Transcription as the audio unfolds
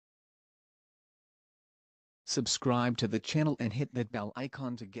Subscribe to the channel and hit that bell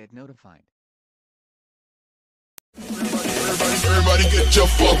icon to get notified. Everybody get your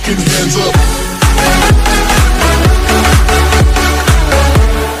fucking hands up.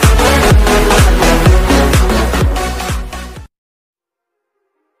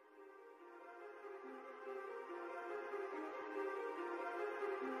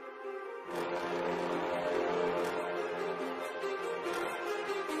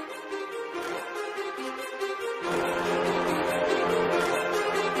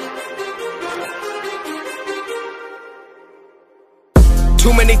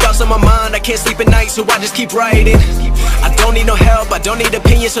 Too many thoughts on my mind, I can't sleep at night, so I just keep writing. I don't need no help, I don't need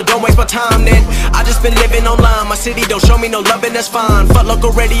opinions, so don't waste my time then. I just been living online, my city don't show me no love and that's fine. Fuck local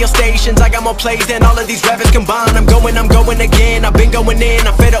radio stations, I got more plays than all of these rappers combined. I'm going again, I've been going in,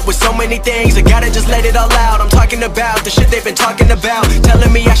 I'm fed up with so many things, I gotta just let it all out. I'm talking about the shit they've been talking about,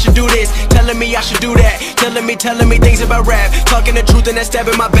 telling me I should do this, telling me I should do that, telling me things about rap, talking the truth and that stab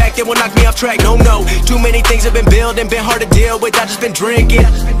in my back that will knock me off track. No, too many things have been building, been hard to deal with, I just been drinking.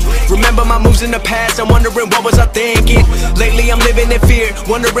 Remember my moves in the past, I'm wondering what was I thinking. Lately I'm living in fear,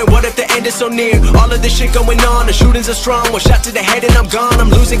 wondering what if the end is so near. All of this shit going on, the shootings are strong. One shot to the head and I'm gone. I'm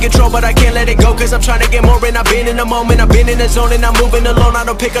losing control but I can't let it go, cause I'm trying to get more. And I've been in the moment, I've been in the zone, and I'm moving alone. I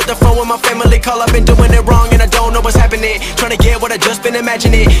don't pick up the phone when my family call, I've been doing it wrong and I don't know what's happening. Trying to get what I just been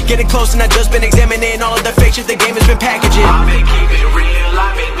imagining, getting close and I just been examining all of the fake shit the game has been packaging. I've been keeping real,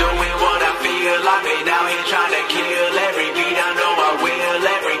 I've been doing what I feel. I've been out here trying to kill every beat, I know I will.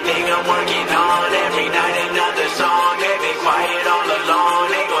 Everything I'm working on, every night another song. They been quiet all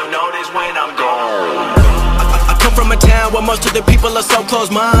along, they gon' notice when I'm gone. I come from a town where most of the people are so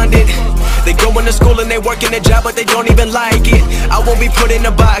close-minded. They go into school and they work in a job but they don't even like it. I won't be put in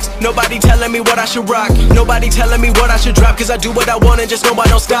a box, nobody telling me what I should rock, nobody telling me what I should drop, cause I do what I want and just know I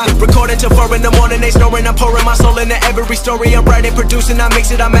don't stop. Recording till 4 in the morning, they snoring, I'm pouring my soul into every story. I'm writing, producing, I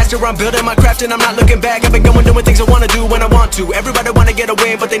mix it, I master, I'm building my craft and I'm not looking back. I've been going doing things I wanna do when I want to. Everybody wanna get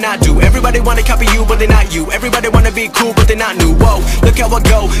away but they not do. Everybody wanna copy you but they not you. Everybody wanna be cool but they not new. Whoa, look how I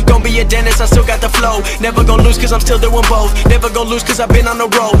go, gon' be a dentist, I still got the flow. Never gon' lose cause I'm still doing both. Never gon' lose cause I've been on the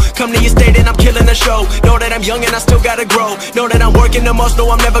road. Come to your state and I'm killing the show. Know that I'm young and I still gotta grow. Know that I'm working the most,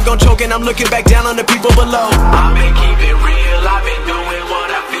 know I'm never gon' choke, and I'm looking back down on the people below. I've been keeping real, I've been doing what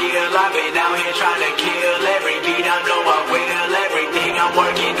I feel. I've been out here trying to kill every beat, I know I will. Everything I'm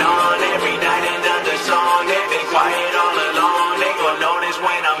working on, every night another song. They've been quiet all along, they gon' notice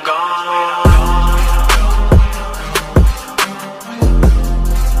when I'm gone.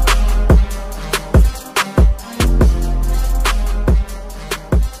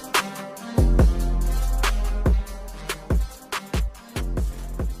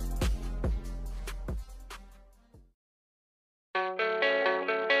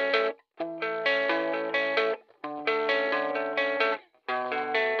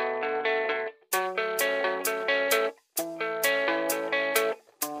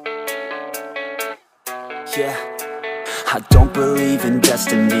 Yeah, I don't believe in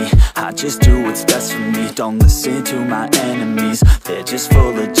destiny, I just do what's best for me. Don't listen to my enemies, they're just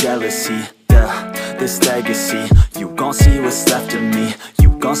full of jealousy. Yeah, this legacy, you gon' see what's left of me.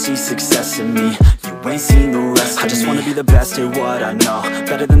 You gon' see success in me, you ain't seen the rest of me. I just wanna be the best at what I know,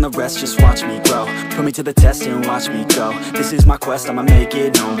 better than the rest, just watch me grow. Put me to the test and watch me go. This is my quest, I'ma make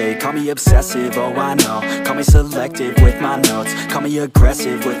it known. They call me obsessive, oh I know. Call me selective with my notes, call me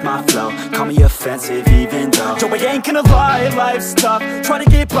aggressive with my flow, call me offensive even though Joe, I ain't gonna lie, life's tough. Try to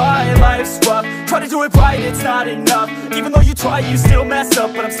get by, life's rough. Try to do it right, it's not enough. Even though you try, you still mess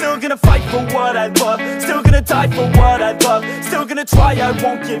up. But I'm still gonna fight for what I love, still gonna die for what I love, still gonna try, I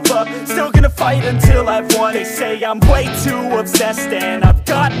won't give up, still gonna fight until I've won. They say I'm way too obsessed and I've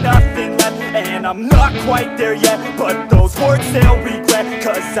got nothing left, and I'm not quite there yet, but those words they'll regret,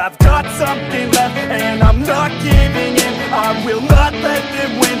 cause I've got something left and I'm not giving in. I will not let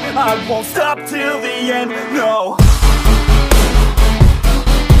them win, I won't stop till the end, no.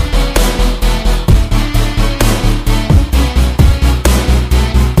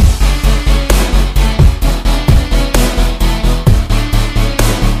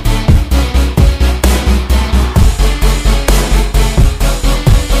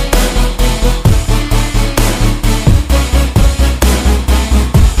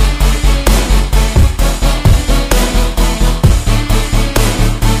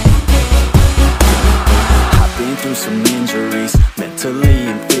 Some injuries, mentally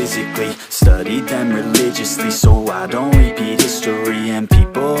and physically. Studied them religiously so I don't repeat history. And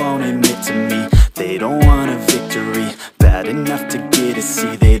people won't admit to me they don't want a victory. bad enough to get a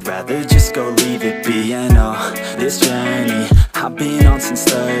C, they'd rather just go leave it be. And oh, this journey I've been on since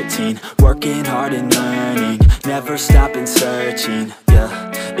 13, working hard and learning, never stopping searching. Yeah,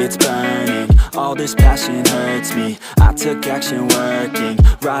 it's burning, all this passion hurts me. I took action working,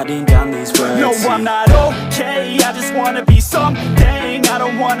 writing down these words. No, I'm not okay, I just wanna be something. I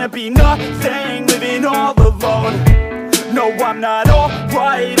don't wanna be nothing, living all alone. No, I'm not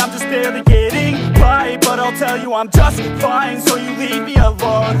alright, I'm just barely getting by. But I'll tell you I'm just fine, so you leave me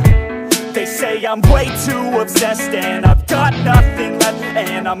alone. They say I'm way too obsessed and I've got nothing left,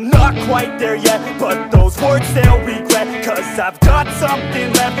 and I'm not quite there yet, but those words they'll regret. Cause I've got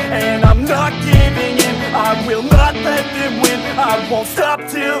something left and I'm not giving in. I will not let them win, I won't stop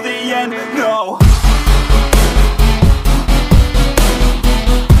till the end, no.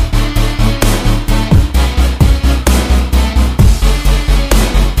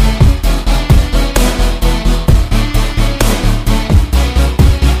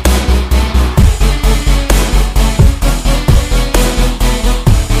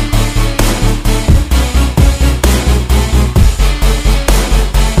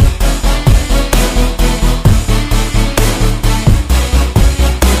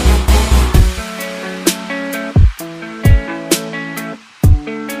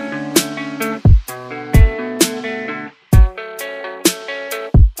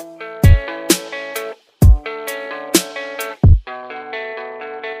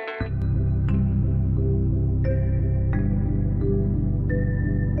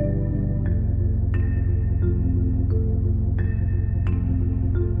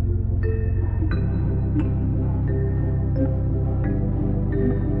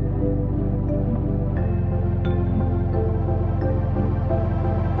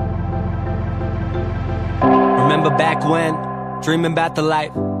 Remember back when, dreaming about the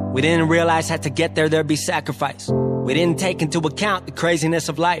life we didn't realize had to get there, there'd be sacrifice. We didn't take into account the craziness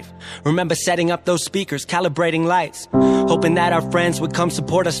of life. Remember setting up those speakers, calibrating lights, hoping that our friends would come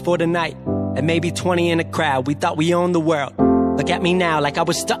support us for the night. At maybe 20 in a crowd, we thought we owned the world. Look at me now, like I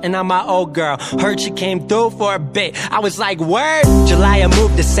was stunting on my old girl. Heard she came through for a bit, I was like, word. July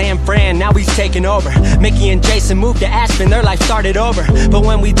moved to San Fran, now he's taking over. Mickey and Jason moved to Aspen, their life started over. But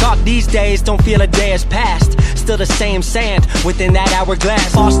when we talk these days, don't feel a day has passed. Still the same sand within that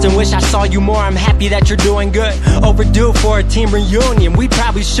hourglass. Austin, wish I saw you more, I'm happy that you're doing good. Overdue for a team reunion, we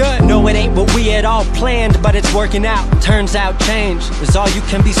probably should. No, it ain't what we had all planned, but it's working out. Turns out change is all you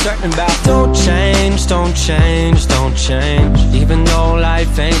can be certain about. Don't change, don't change, don't change. Even though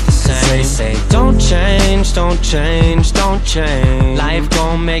life ain't the same. They say don't change, don't change, don't change. Life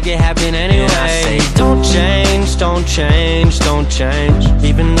gon' make it happen anyway. And I say don't change, don't change, don't change.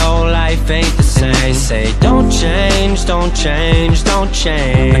 Even though life ain't the same. They say don't change, don't change, don't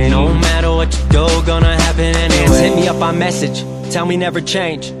change. But no matter what you do, gonna happen anyway. Fans hit me up on message, tell me never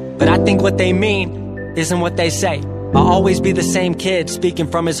change. But I think what they mean isn't what they say. I'll always be the same kid speaking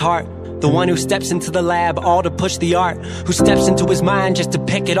from his heart. The one who steps into the lab all to push the art, who steps into his mind just to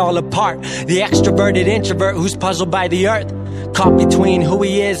pick it all apart. The extroverted introvert who's puzzled by the earth, caught between who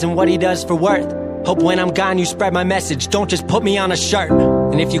he is and what he does for worth. Hope when I'm gone you spread my message, don't just put me on a shirt.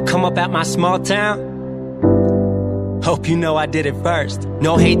 And if you come up at my small town, hope you know I did it first.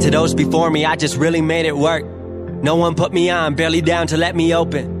 No hate to those before me, I just really made it work. No one put me on, barely down to let me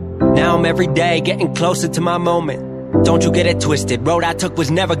open. Now I'm every day getting closer to my moment. Don't you get it twisted, road I took was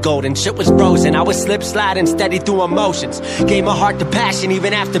never golden. Shit was frozen, I was slip sliding steady through emotions. Gave my heart to passion,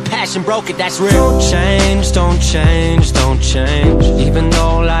 even after passion broke it, that's real. Don't change, don't change, don't change. Even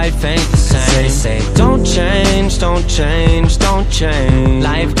though life ain't the same. They say don't change, don't change, don't change.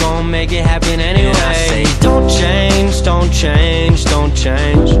 Life gon' make it happen anyway. And I say don't change, don't change, don't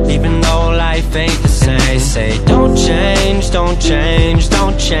change. Even though life ain't the same. They say don't change, don't change,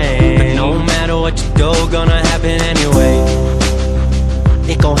 don't change. But no matter what you do, gonna happen anyway.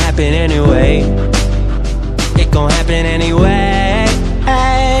 It gon' happen anyway. It gon' happen anyway.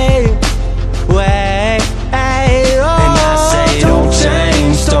 Hey, way, hey, oh. And I say don't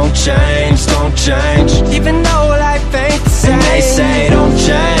change, don't change, don't change. Even though life ain't the same. And they say don't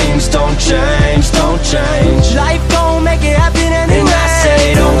change, don't change, don't change. Life gon' make it happen anyway. And I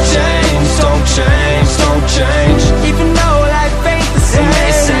say don't change, don't change, don't change. Even though life ain't the same. And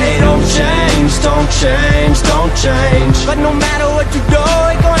they say don't change, don't change, don't change. But no matter what you do,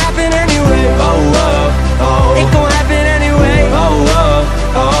 it gon' happen anyway. Oh, oh, oh. It gon' happen anyway. Oh, oh,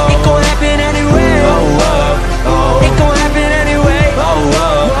 oh. It gon' happen anyway. Oh, oh, oh. It gon' happen anyway. Oh,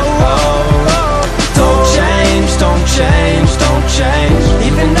 oh, oh. Don't change, don't change, don't change.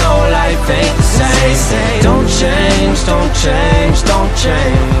 Even though life ain't the same. Say don't change, don't change, don't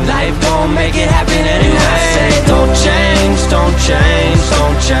change. Life gon' make it happen anyway. I say don't change, don't change,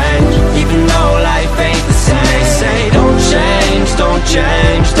 don't change. Even though life ain't the same, they say don't change, don't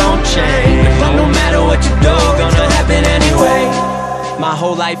change, don't change. But no matter what you do, gonna happen anyway. My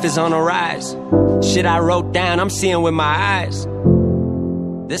whole life is on a rise. Shit I wrote down, I'm seeing with my eyes.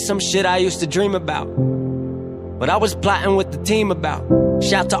 There's some shit I used to dream about, but I was plotting with the team about.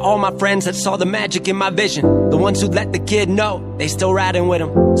 Shout to all my friends that saw the magic in my vision, the ones who let the kid know they still riding with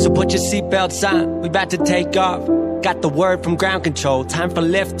him. So put your seatbelts on, we about to take off. Got the word from ground control, time for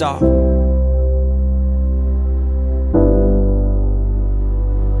liftoff.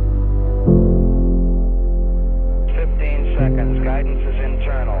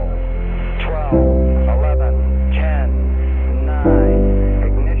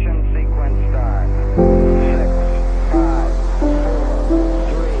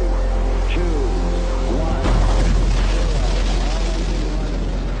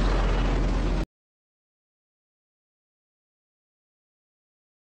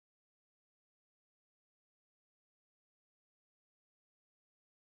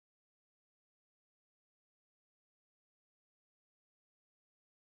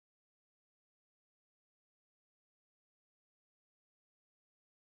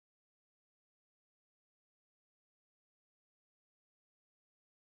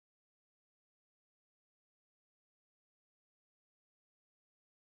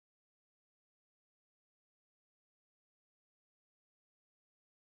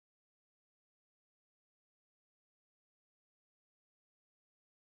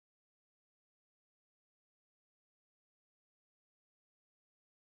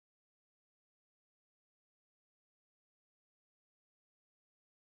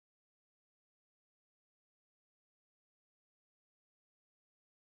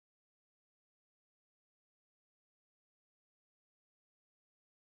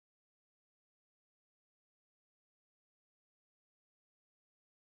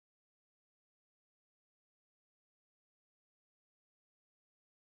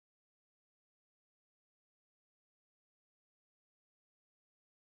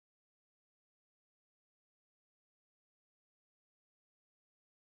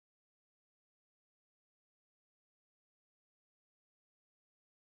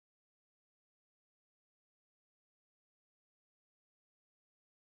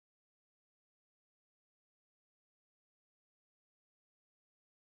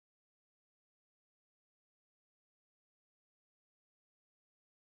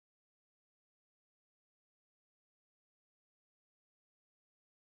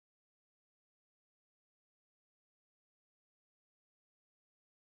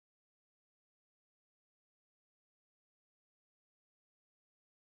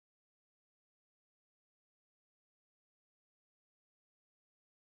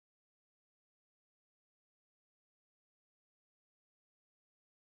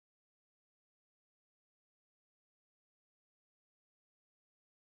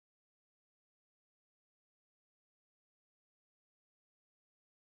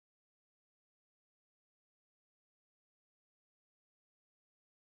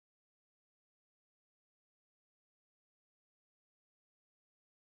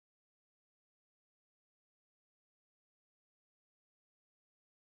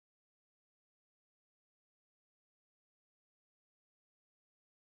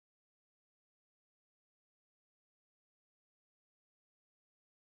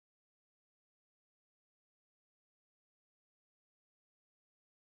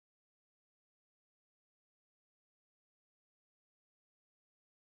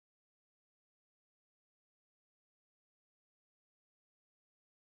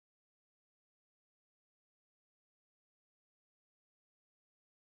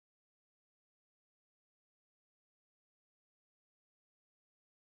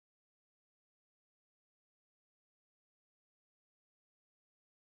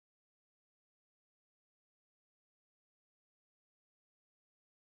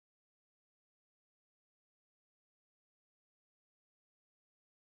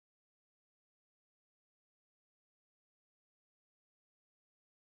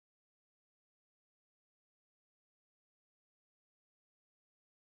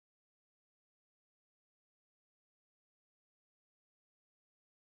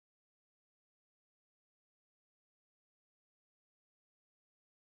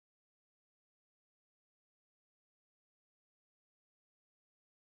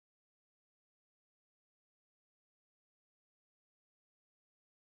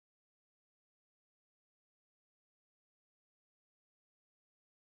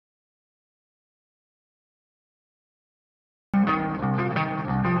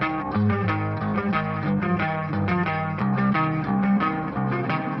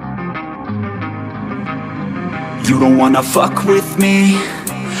 You don't wanna fuck with me,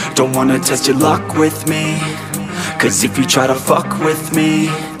 don't wanna test your luck with me. Cause if you try to fuck with me,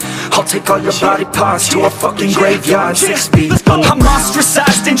 I'll take all your body parts to a fucking graveyard 6 feet underground. I'm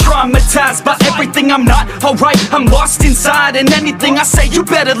ostracized and traumatized by everything I'm not alright. I'm lost inside, and anything I say you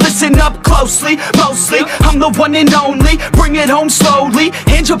better listen up closely. Mostly, I'm the one and only, bring it home slowly.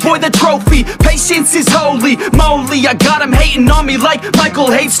 Hand your boy the trophy, patience is holy moly. I got him hating on me like Michael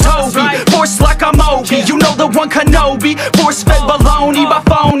hates Toby. Force like I'm Obi, you know the one Kenobi. Force fed baloney by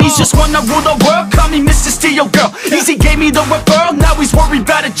phonies, just wanna rule the world, call me Mr. Steel Girl. Easy gave me the referral, now he's worried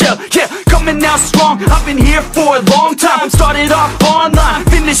about a jail. Yeah, coming out strong, I've been here for a long time. Started off online,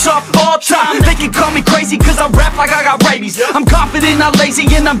 finish off all time. They can call me crazy cause I rap like I got rabies. I'm confident, not lazy,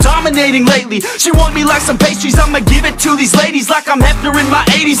 and I'm dominating lately. She want me like some pastries, I'ma give it to these ladies like I'm Hefner in my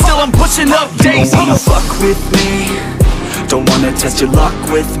 80s. Still I'm pushing up daisies. You don't wanna fuck with me, don't wanna test your luck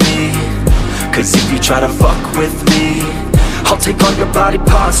with me. Cause if you try to fuck with me, I'll take all your body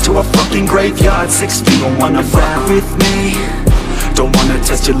parts to a fucking graveyard 6 feet. You don't wanna fuck with me, don't wanna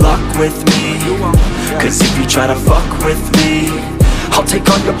test your luck with me. Cause if you try to fuck with me, I'll take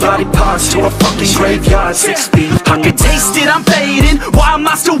all your body parts to a fucking graveyard 6 feet. I can taste it, I'm fading. Why am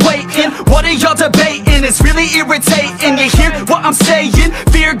I still waiting? What are y'all debating? It's really irritating. You hear what I'm saying?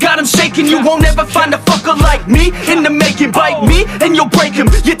 Fear got him shaking. You won't ever find a fucker like me in the making. Bite me and you'll break him.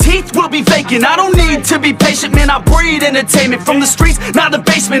 Your teeth will be vacant. I don't need to be patient, man. I breed entertainment from the streets, not the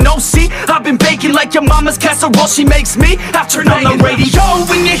basement. Oh, see, I've been baking like your mama's casserole. She makes me. I've turned on the radio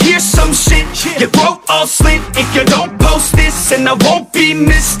when you hear some shit. Your throat all slit if you don't post this, and I won't be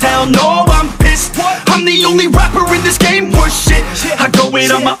missed. Hell no, I'm pissed. I'm the only rapper in this game worth shit. I go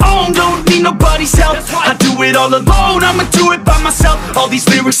it on my own, don't need nobody's help. I do it all alone, I'ma do it by myself. All these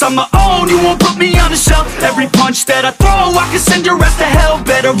lyrics on my own, you won't put me on the shelf. Every punch that I throw, I can send your ass to hell.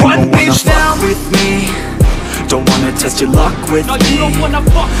 Better run, bitch, down with me, don't wanna test your luck with me. You don't wanna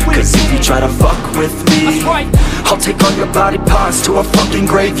fuck with Cause if you try to fuck with me, that's right, I'll take all your body parts to a fucking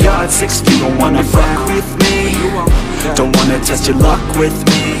graveyard 6 feet. You don't wanna fuck with me, don't wanna test your luck with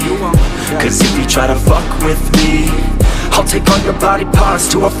me. Cause if you try to fuck with me, I'll take all your body parts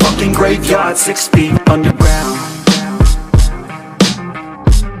to a fucking graveyard 6 feet underground.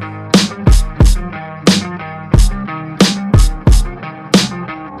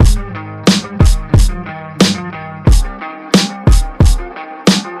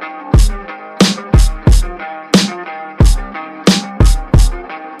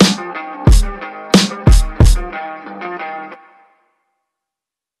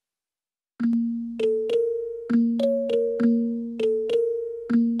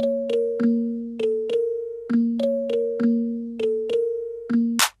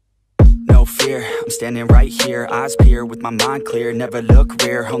 I'm standing right here, eyes peer with my mind clear. Never look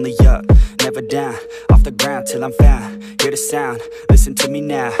rear, only up, never down. Off the ground till I'm found. Hear the sound, listen to me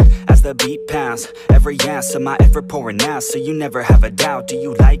now. As the beat pounds, every ounce of my effort pouring out. So you never have a doubt, do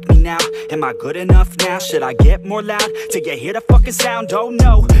you like me now? Am I good enough now? Should I get more loud? Till you hear the fucking sound, oh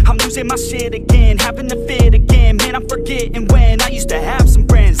no. I'm losing my shit again, having to fit again. Man, I'm forgetting when I used to have some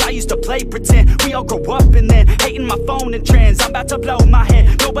friends. I used to play pretend, we all grow up and then hating my phone and trends. I'm about to blow my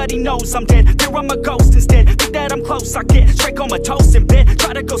head, nobody knows I'm dead. Fear I'm a ghost instead, think that I'm close, I get straight comatose in bed.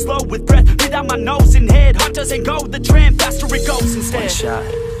 Try to go slow with breath, breathe out my nose and head. Heart doesn't go the trend, faster it goes instead. One shot,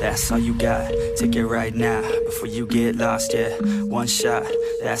 that's all you got, take it right now, before you get lost, yeah. One shot,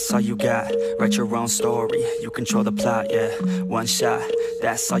 that's all you got, write your own story, you control the plot, yeah. One shot,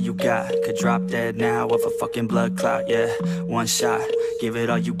 that's all you got, could drop dead now of a fucking blood clot, yeah. One shot, give it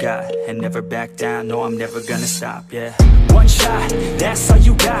all you got, and never back down, no I'm never gonna stop, yeah. One shot, that's all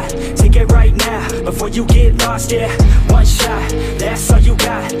you got, take it right now, before you get lost, yeah. One shot, that's all you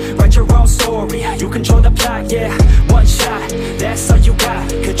got, write your own story, you control the plot, yeah. One shot, that's all you got,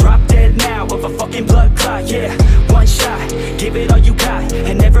 could drop dead now of a fucking blood clot, yeah. One shot, give it all you got,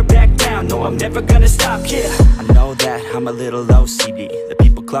 and never back down, no I'm never gonna stop, yeah. I know that I'm a little OCD, the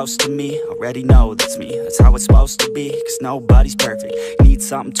people close to me already know that's me. That's how it's supposed to be, cause nobody's perfect. You need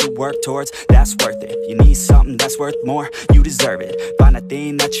something to work towards, that's worth it. You need something that's worth more, you deserve it. Find a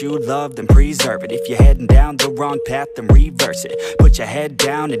thing that you love, then preserve it. If you're heading down the wrong path, then reverse it. Put your head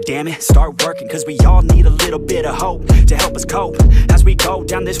down and damn it, start working. Cause we all need a little bit of hope to help us cope as we go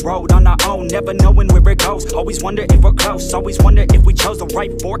down this road on our own, never knowing where it goes. Always wonder if we're close, always wonder if we chose the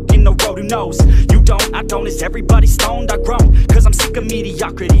right fork in the road. Who knows? You don't, I don't, is everybody stoned? I've grown, cause I'm sick of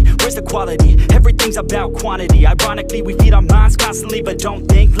mediocrity. Where's the quality? Everything's about quantity. Ironically, we feed our minds constantly, but don't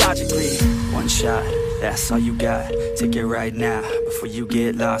think logically. One shot, that's all you got. Take it right now, before you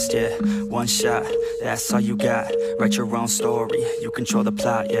get lost, yeah. One shot, that's all you got. Write your own story, you control the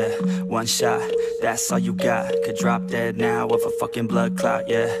plot, yeah. One shot, that's all you got. Could drop dead now of a fucking blood clot,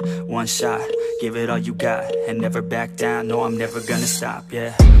 yeah. One shot, give it all you got, and never back down, no I'm never gonna stop,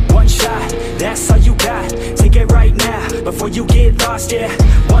 yeah. One shot, that's all you got. Take it right now, before you get lost, yeah.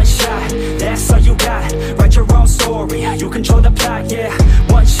 One shot, that's all you got. Write your own story, you control the plot, yeah.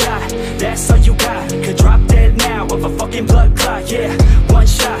 One shot, that's all you got. Could drop dead now of a fucking blood clot, yeah. One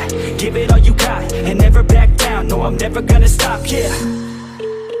shot, give it all you got, and never back down, no I'm never gonna stop, yeah.